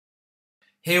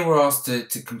Here we're asked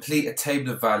to complete a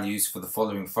table of values for the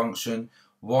following function.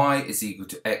 Y is equal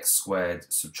to x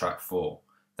squared subtract 4.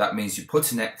 That means you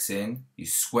put an x in, you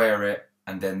square it,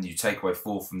 and then you take away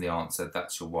 4 from the answer.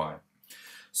 That's your y.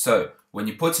 So when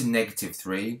you put in negative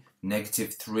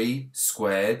 3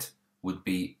 squared would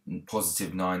be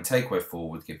positive 9, take away 4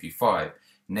 would give you 5.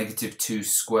 Negative 2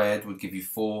 squared would give you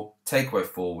 4, take away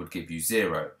 4 would give you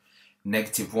 0.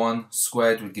 Negative 1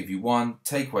 squared would give you 1,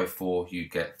 take away 4 you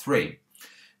get 3.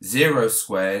 0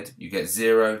 squared, you get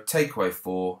 0, take away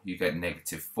 4, you get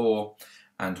negative 4,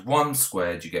 and 1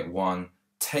 squared, you get 1,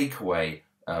 take away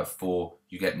 4,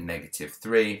 you get negative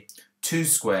 3, 2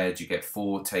 squared, you get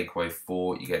 4, take away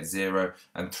 4, you get 0,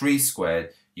 and 3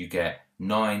 squared, you get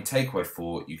 9, take away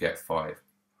 4, you get 5.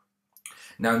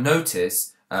 Now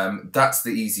notice, that's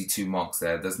the easy 2 marks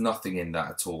there, there's nothing in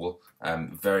that at all,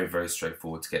 very, very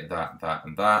straightforward to get that, that,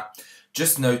 and that.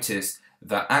 Just notice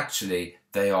that actually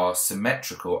they are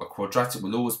symmetrical. A quadratic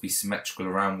will always be symmetrical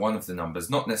around one of the numbers,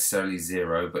 not necessarily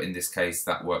 0, but in this case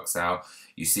that works out.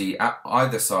 You see at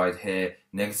either side here,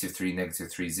 negative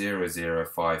 3, 0, 0,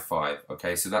 5, 5.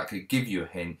 Okay, so that could give you a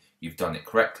hint you've done it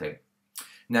correctly.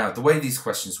 Now, the way these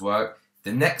questions work,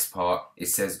 the next part, it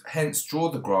says, hence draw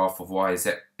the graph of y is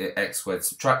x squared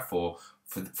subtract 4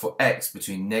 for x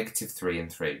between negative 3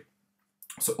 and 3.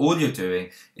 So all you're doing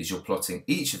is you're plotting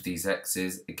each of these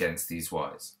x's against these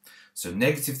y's. So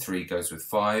negative 3 goes with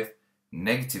 5,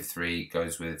 negative 3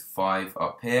 goes with 5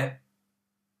 up here.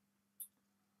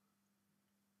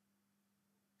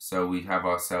 So we have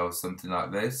ourselves something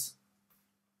like this.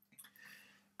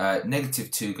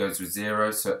 Negative 2 goes with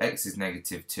 0, so x is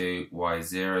negative 2, y is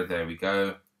 0, there we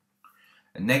go.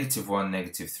 And negative 1,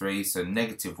 negative 3, so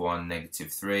negative 1,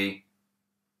 negative 3.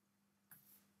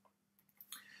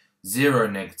 0,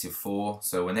 negative 4,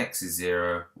 so when x is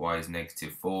 0, y is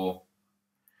negative 4.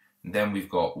 And then we've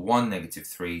got 1, negative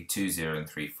 3, 2, 0, and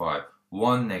 3, 5.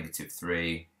 1, negative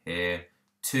 3 here,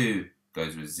 2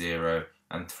 goes with 0,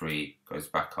 and 3 goes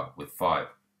back up with 5.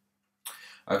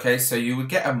 Okay, so you would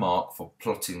get a mark for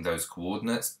plotting those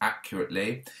coordinates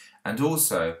accurately. And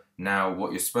also, now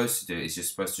what you're supposed to do is you're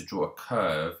supposed to draw a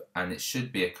curve, and it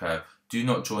should be a curve. Do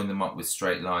not join them up with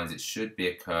straight lines. It should be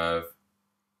a curve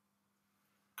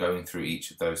going through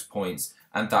each of those points,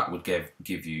 and that would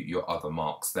give you your other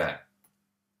marks there.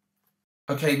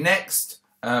 Okay, next,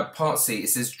 part C, it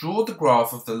says draw the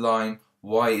graph of the line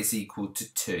y is equal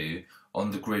to 2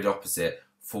 on the grid opposite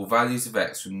for values of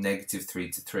x from negative 3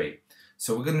 to 3.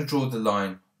 So we're going to draw the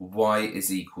line y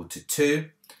is equal to 2.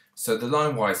 So the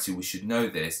line y is 2, we should know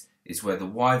this, is where the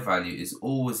y value is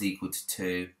always equal to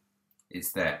 2.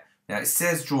 It's there. Now it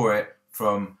says draw it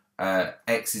from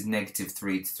x is negative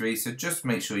 3 to 3, so just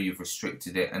make sure you've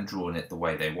restricted it and drawn it the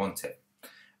way they want it.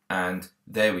 And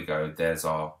there we go, there's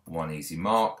our one easy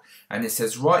mark. And it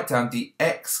says write down the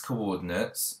x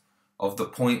coordinates of the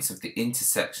points of the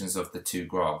intersections of the two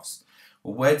graphs.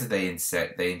 Well, where do they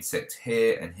intersect? They intersect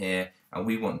here, and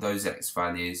we want those x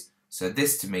values. So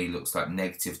this to me looks like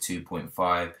negative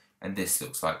 2.5, and this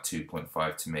looks like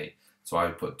 2.5 to me. So I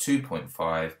would put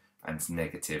 2.5 and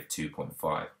negative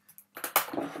 2.5.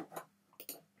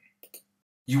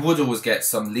 You would always get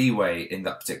some leeway in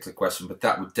that particular question, but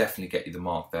that would definitely get you the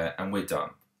mark there, and we're done.